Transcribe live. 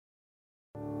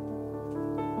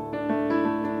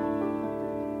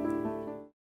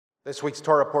This week's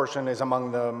Torah portion is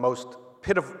among the most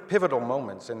pivotal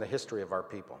moments in the history of our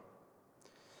people.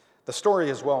 The story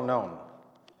is well known.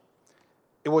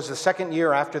 It was the second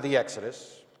year after the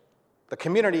Exodus. The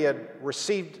community had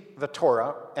received the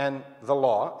Torah and the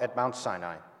law at Mount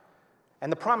Sinai,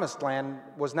 and the Promised Land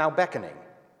was now beckoning.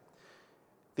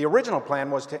 The original plan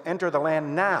was to enter the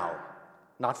land now,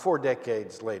 not 4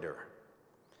 decades later.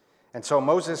 And so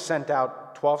Moses sent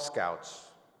out 12 scouts,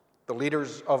 the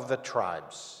leaders of the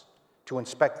tribes, to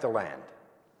inspect the land.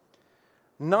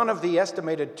 None of the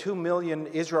estimated 2 million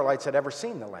Israelites had ever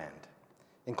seen the land,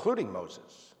 including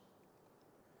Moses.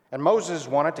 And Moses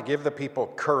wanted to give the people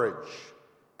courage,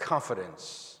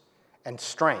 confidence, and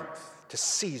strength to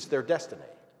seize their destiny.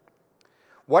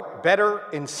 What better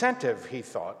incentive, he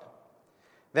thought,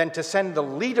 than to send the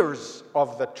leaders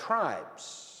of the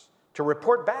tribes to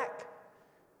report back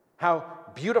how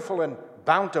beautiful and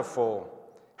bountiful,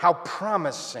 how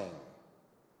promising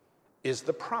is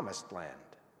the Promised Land.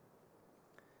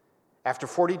 After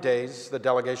 40 days, the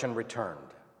delegation returned.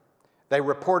 They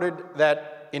reported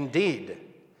that, indeed,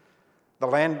 the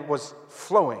land was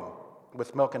flowing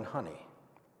with milk and honey.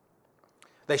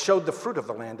 They showed the fruit of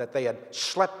the land that they had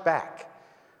schlepped back.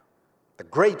 The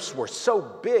grapes were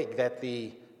so big that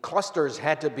the clusters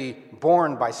had to be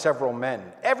borne by several men.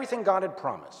 Everything God had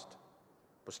promised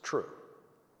was true.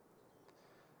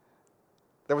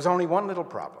 There was only one little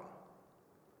problem.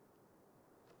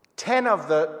 10 of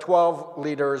the 12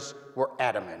 leaders were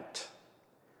adamant.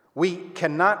 We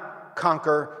cannot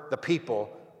conquer the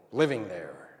people living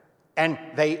there. And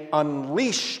they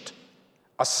unleashed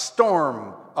a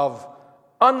storm of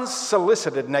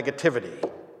unsolicited negativity.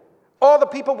 All the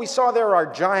people we saw there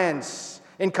are giants.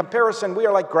 In comparison, we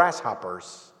are like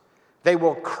grasshoppers. They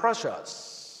will crush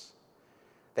us.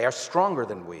 They are stronger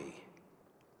than we.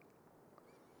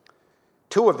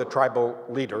 2 of the tribal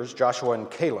leaders, Joshua and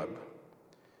Caleb,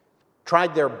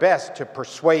 tried their best to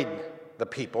persuade the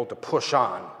people to push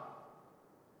on.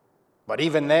 But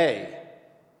even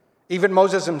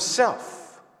Moses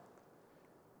himself,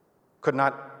 could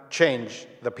not change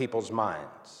the people's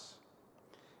minds.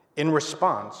 In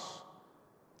response,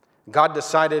 God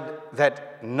decided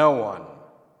that no one,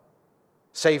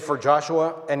 save for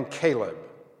Joshua and Caleb,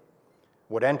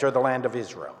 would enter the land of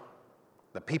Israel.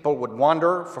 The people would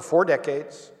wander for 4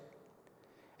 decades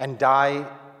and die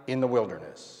in the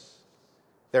wilderness.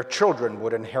 Their children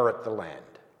would inherit the land.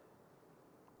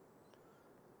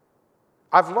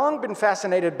 I've long been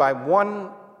fascinated by one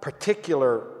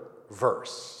particular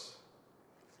verse.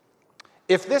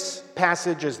 If this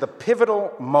passage is the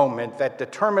pivotal moment that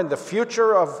determined the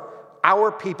future of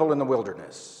our people in the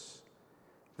wilderness,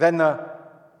 then the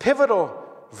pivotal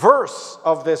verse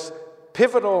of this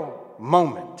pivotal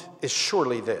moment is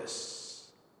surely this.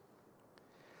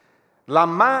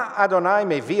 Lama Adonai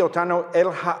mevi otanu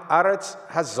el haaretz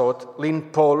hazot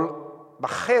linpol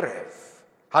b'cherev,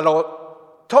 halo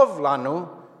tov lanu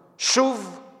shuv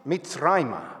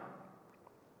mitzrayma.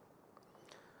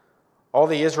 All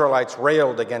the Israelites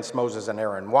railed against Moses and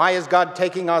Aaron. Why is God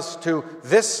taking us to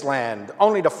this land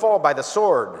only to fall by the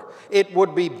sword? It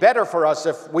would be better for us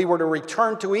if we were to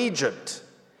return to Egypt.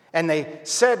 And they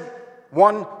said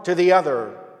one to the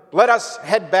other, let us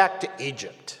head back to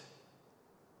Egypt.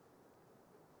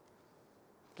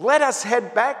 Let us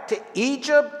head back to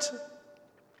Egypt?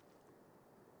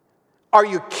 Are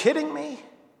you kidding me?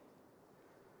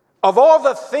 Of all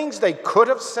the things they could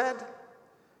have said,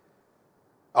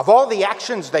 of all the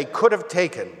actions they could have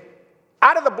taken,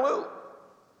 out of the blue,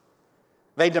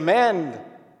 they demand,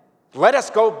 let us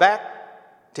go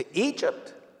back to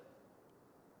Egypt?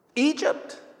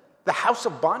 Egypt, the house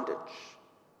of bondage?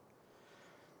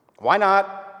 Why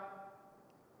not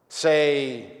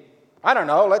say, I don't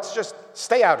know, let's just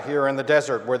stay out here in the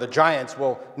desert where the giants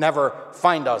will never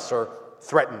find us or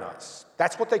threaten us?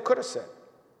 That's what they could have said.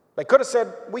 They could have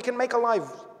said, we can make a life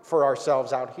for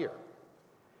ourselves out here.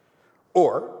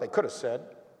 Or they could have said,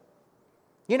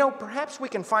 perhaps we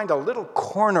can find a little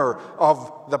corner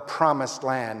of the Promised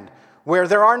Land where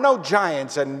there are no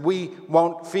giants and we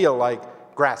won't feel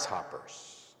like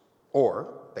grasshoppers.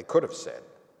 Or they could have said,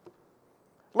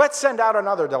 let's send out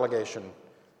another delegation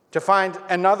to find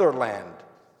another land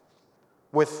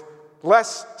with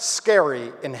less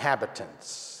scary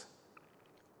inhabitants.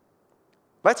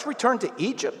 Let's return to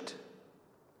Egypt.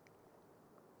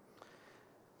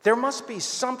 There must be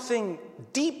something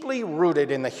deeply rooted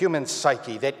in the human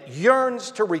psyche that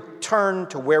yearns to return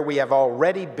to where we have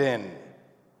already been,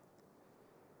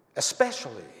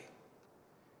 especially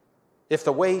if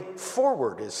the way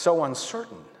forward is so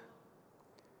uncertain.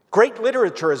 Great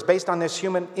literature is based on this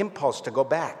human impulse to go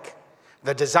back,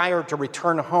 the desire to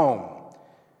return home.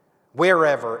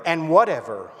 wherever and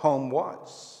whatever home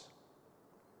was.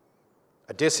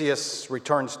 Odysseus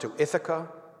returns to Ithaca.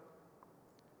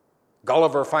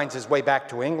 Gulliver finds his way back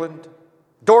to England.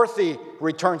 Dorothy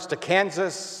returns to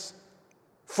Kansas.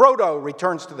 Frodo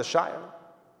returns to the Shire.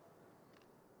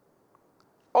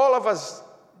 All of us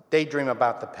daydream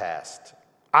about the past,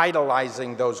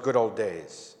 idolizing those good old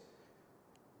days,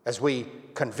 as we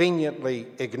conveniently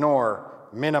ignore,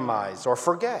 minimize, or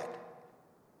forget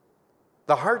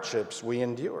the hardships we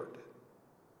endured.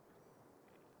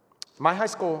 My high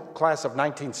school class of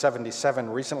 1977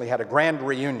 recently had a grand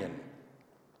reunion.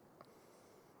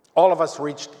 All of us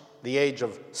reached the age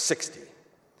of 60,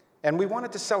 and we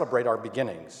wanted to celebrate our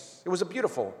beginnings. It was a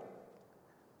beautiful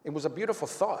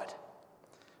thought.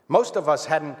 Most of us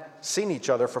hadn't seen each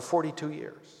other for 42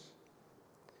 years.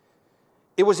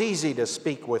 It was easy to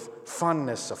speak with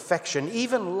fondness, affection,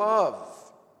 even love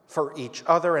for each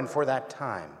other and for that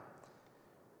time,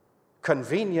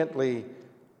 conveniently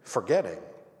forgetting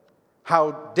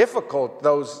how difficult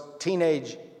those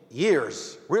teenage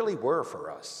years really were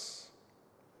for us.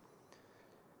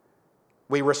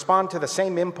 We respond to the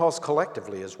same impulse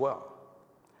collectively as well.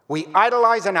 We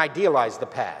idolize and idealize the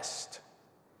past.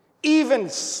 Even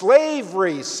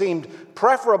slavery seemed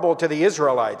preferable to the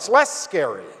Israelites, less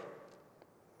scary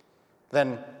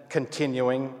than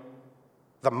continuing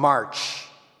the march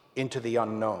into the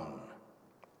unknown.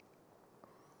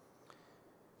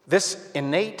 This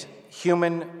innate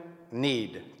human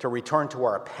need to return to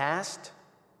our past,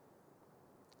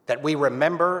 that we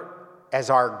remember as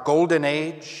our golden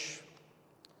age,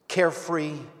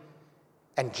 carefree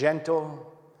and gentle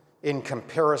in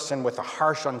comparison with the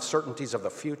harsh uncertainties of the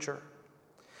future.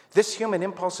 This human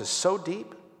impulse is so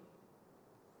deep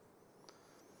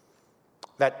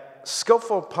that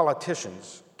skillful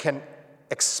politicians can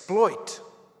exploit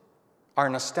our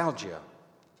nostalgia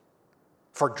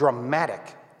for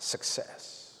dramatic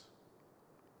success.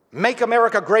 Make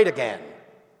America great again.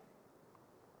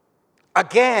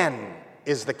 Again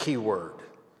is the key word.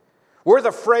 Were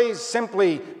the phrase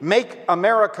simply, make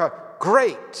America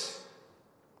great,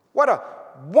 what a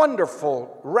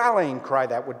wonderful rallying cry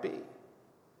that would be.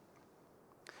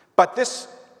 But this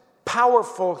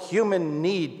powerful human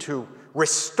need to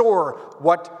restore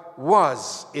what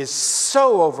was is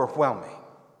so overwhelming.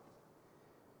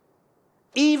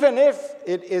 Even if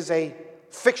it is a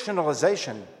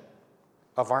fictionalization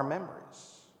of our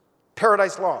memories.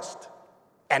 Paradise Lost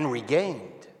and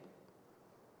Regained.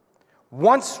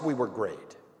 Once we were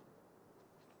great.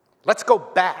 Let's go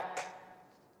back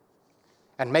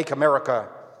and make America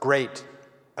great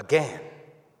again.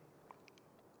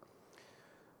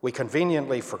 We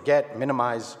conveniently forget,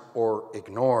 minimize, or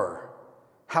ignore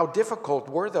how difficult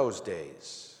were those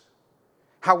days,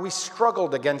 how we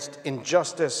struggled against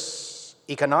injustice,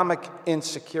 economic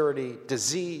insecurity,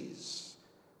 disease,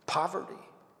 poverty.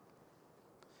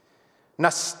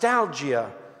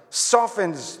 Nostalgia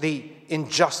softens the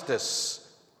injustice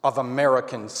of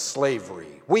American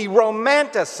slavery. We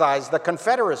romanticize the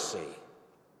Confederacy.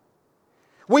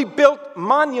 We built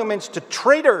monuments to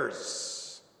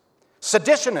traitors,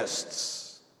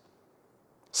 seditionists,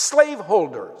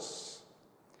 slaveholders,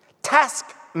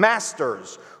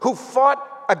 taskmasters who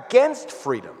fought against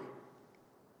freedom.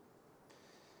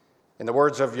 In the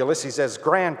words of Ulysses S.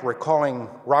 Grant, recalling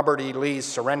Robert E. Lee's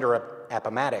surrender at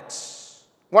Appomattox,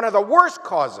 one of the worst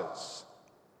causes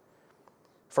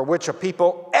for which a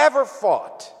people ever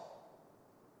fought,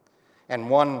 and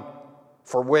one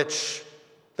for which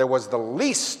there was the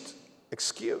least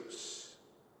excuse.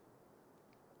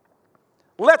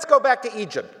 Let's go back to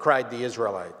Egypt, cried the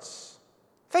Israelites.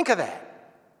 Think of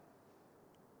that.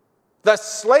 The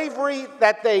slavery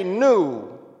that they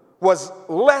knew was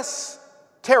less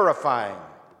terrifying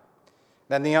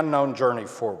than the unknown journey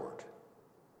forward.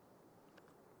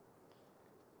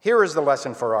 Here is the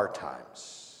lesson for our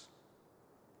times.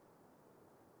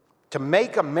 To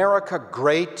make America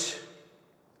great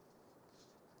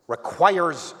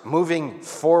requires moving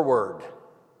forward,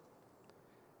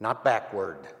 not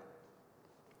backward.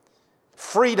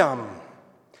 Freedom,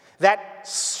 that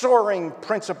soaring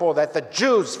principle that the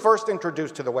Jews first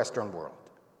introduced to the Western world.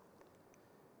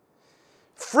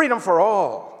 Freedom for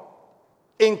all,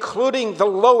 including the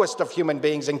lowest of human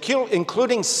beings,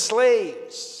 including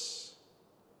slaves.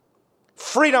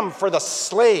 Freedom for the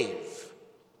slave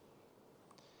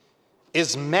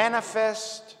is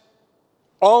manifest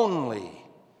only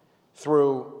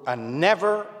through a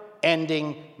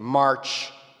never-ending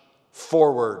march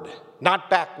forward, not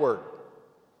backward.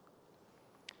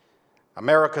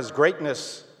 America's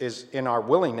greatness is in our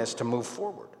willingness to move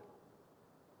forward.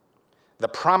 The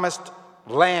promised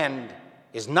land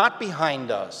is not behind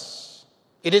us.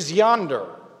 It is yonder,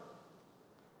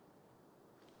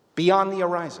 beyond the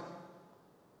horizon.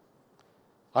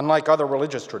 Unlike other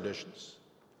religious traditions,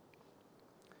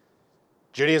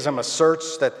 Judaism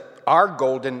asserts that our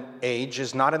golden age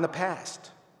is not in the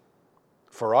past.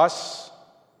 For us,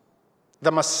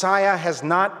 the Messiah has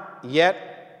not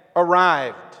yet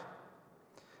arrived.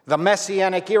 The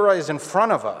Messianic era is in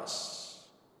front of us.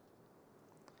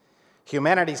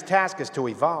 Humanity's task is to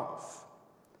evolve,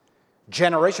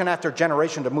 generation after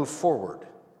generation, to move forward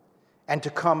and to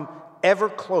come ever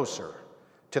closer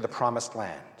to the promised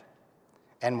land.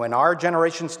 And when our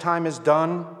generation's time is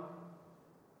done,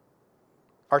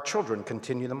 our children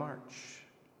continue the march.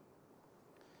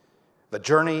 The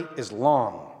journey is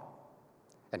long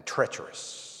and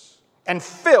treacherous and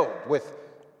filled with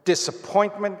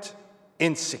disappointment,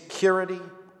 insecurity,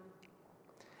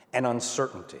 and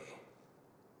uncertainty.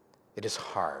 It is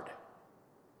hard.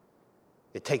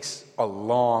 It takes a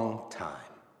long time.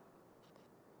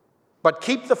 But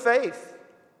keep the faith,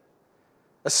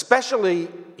 especially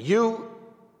you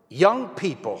young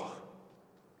people.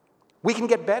 We can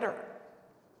get better.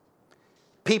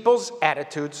 People's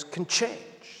attitudes can change.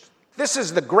 This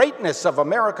is the greatness of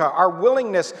America, our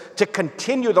willingness to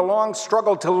continue the long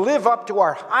struggle to live up to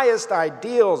our highest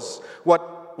ideals,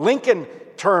 what Lincoln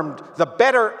termed the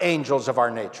better angels of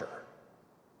our nature.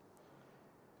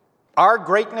 Our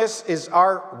greatness is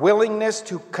our willingness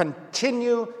to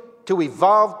continue to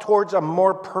evolve towards a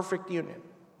more perfect union.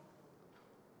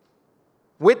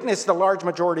 Witness the large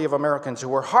majority of Americans who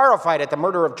were horrified at the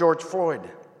murder of George Floyd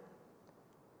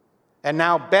and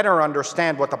now better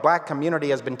understand what the black community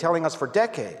has been telling us for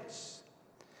decades.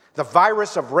 The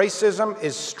virus of racism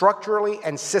is structurally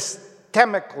and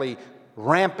systemically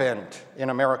rampant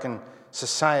in American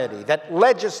society, that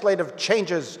legislative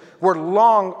changes were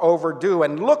long overdue,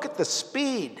 and look at the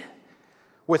speed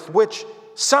with which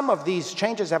some of these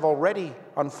changes have already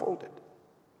unfolded.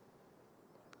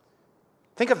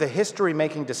 Think of the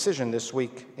history-making decision this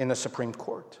week in the Supreme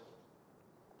Court,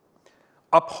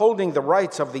 upholding the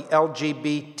rights of the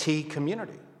LGBT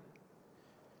community.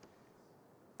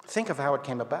 Think of how it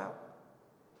came about.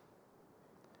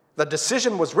 The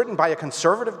decision was written by a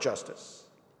conservative justice,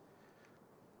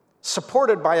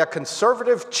 supported by a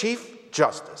conservative Chief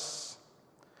Justice,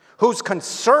 whose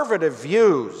conservative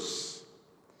views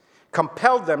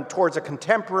compelled them towards a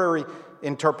contemporary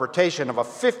interpretation of a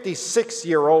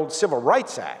 56-year-old Civil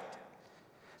Rights Act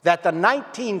that the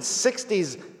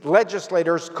 1960s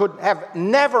legislators could have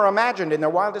never imagined in their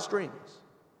wildest dreams.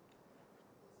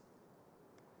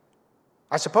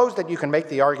 I suppose that you can make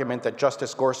the argument that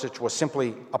Justice Gorsuch was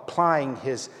simply applying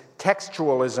his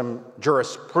textualism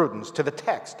jurisprudence to the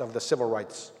text of the civil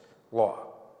rights law.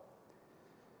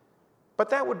 But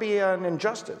that would be an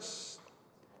injustice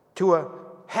to a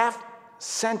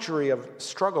half-century of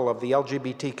struggle of the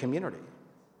LGBT community,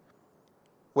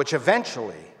 which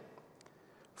eventually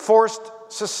forced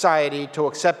society to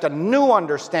accept a new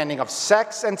understanding of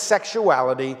sex and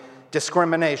sexuality,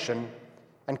 discrimination,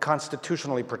 and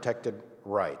constitutionally protected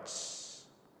rights.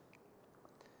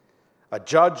 A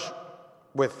judge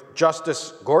with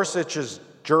Justice Gorsuch's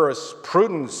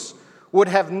jurisprudence would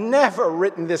have never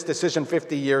written this decision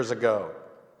 50 years ago.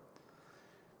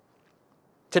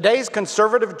 Today's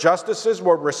conservative justices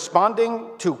were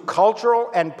responding to cultural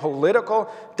and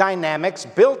political dynamics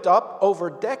built up over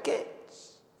decades.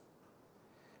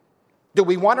 Do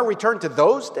we want to return to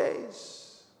those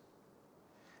days?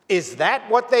 Is that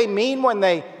what they mean when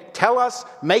they tell us,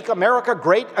 "Make America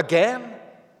great again"?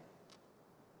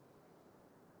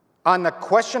 On the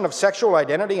question of sexual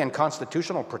identity and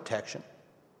constitutional protection,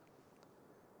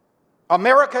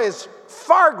 America is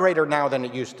far greater now than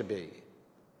it used to be.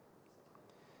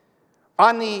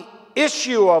 On the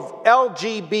issue of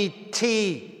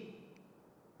LGBT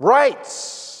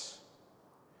rights,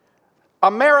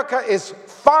 America is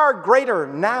far greater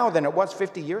now than it was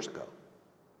 50 years ago.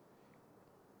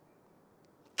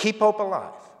 Keep hope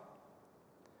alive.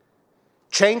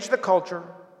 Change the culture,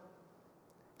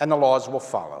 and the laws will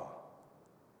follow.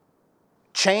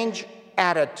 Change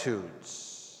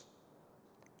attitudes,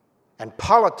 and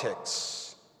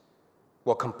politics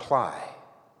will comply.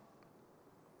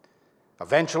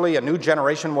 Eventually, a new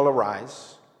generation will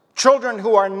arise, children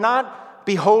who are not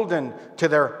beholden to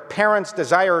their parents'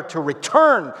 desire to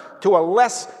return to a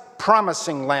less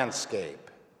promising landscape.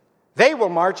 They will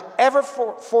march ever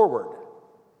forward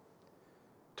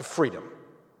to freedom,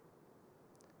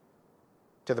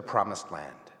 to the promised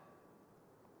land.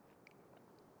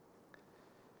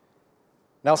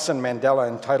 Nelson Mandela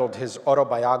entitled his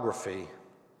autobiography,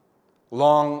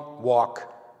 "Long Walk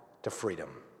to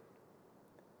Freedom."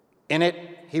 In it,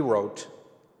 he wrote,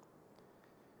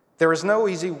 There is no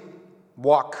easy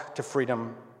walk to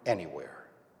freedom anywhere.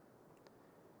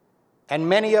 And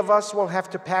many of us will have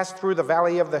to pass through the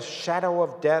valley of the shadow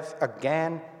of death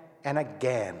again and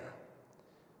again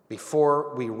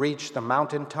before we reach the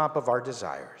mountaintop of our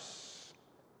desires.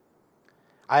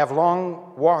 I have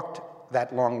long walked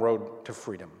that long road to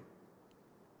freedom.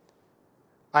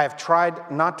 I have tried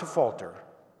not to falter.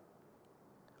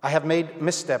 I have made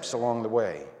missteps along the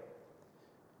way.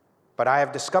 But I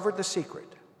have discovered the secret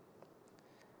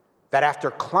that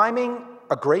after climbing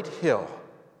a great hill,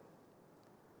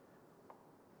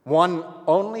 one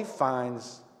only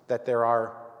finds that there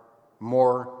are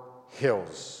more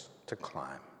hills to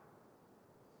climb.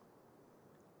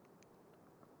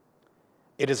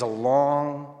 It is a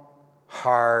long,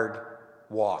 hard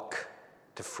walk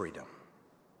to freedom.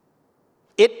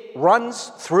 It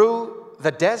runs through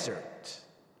the desert.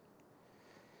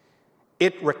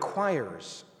 It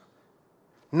requires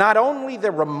not only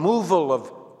the removal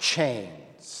of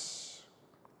chains,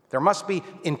 there must be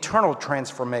internal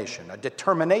transformation, a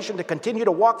determination to continue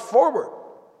to walk forward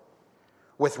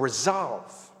with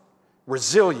resolve,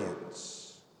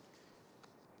 resilience,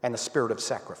 and the spirit of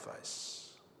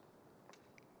sacrifice.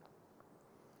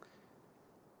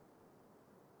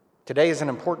 Today is an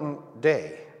important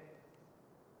day,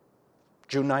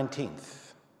 June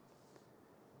 19th,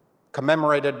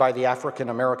 commemorated by the African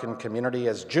American community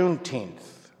as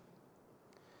Juneteenth,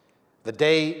 the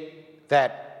day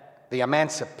that the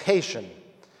emancipation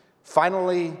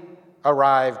finally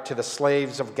arrived to the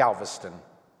slaves of Galveston,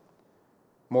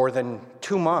 more than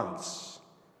 2 months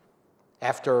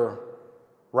after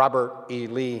Robert E.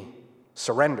 Lee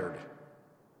surrendered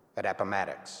at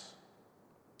Appomattox.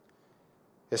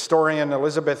 Historian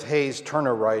Elizabeth Hayes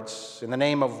Turner writes, in the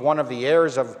name of one of the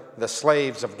heirs of the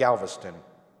slaves of Galveston,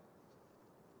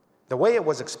 the way it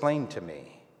was explained to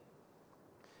me,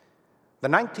 the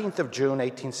 19th of June,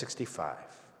 1865,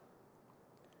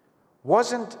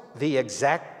 wasn't the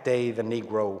exact day the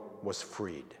Negro was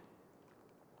freed,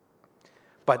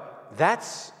 but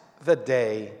that's the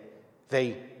day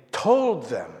they told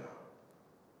them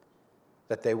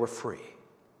that they were free.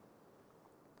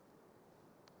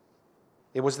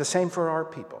 It was the same for our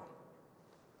people.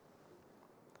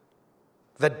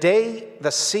 The day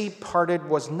the sea parted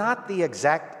was not the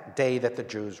exact day that the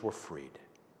Jews were freed.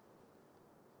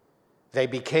 They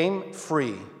became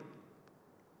free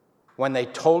when they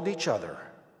told each other,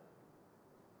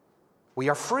 we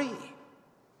are free.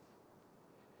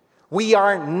 We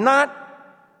are not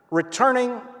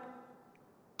returning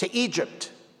to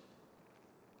Egypt.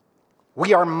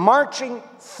 We are marching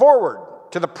forward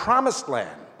to the promised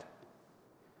land.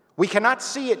 We cannot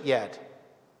see it yet,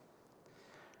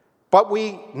 but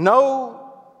we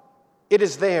know it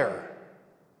is there,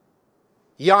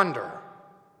 yonder,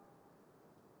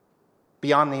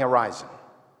 beyond the horizon.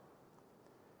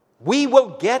 We will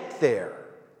get there.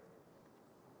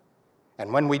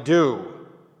 And when we do,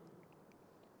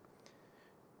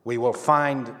 we will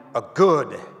find a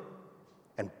good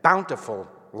and bountiful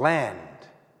land,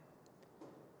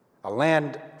 a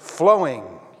land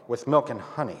flowing with milk and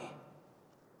honey,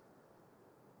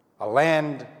 a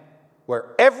land where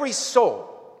every soul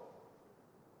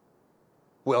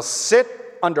will sit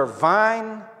under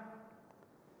vine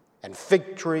and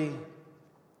fig tree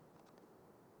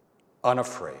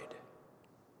unafraid.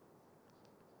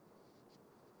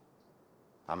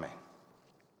 Amen.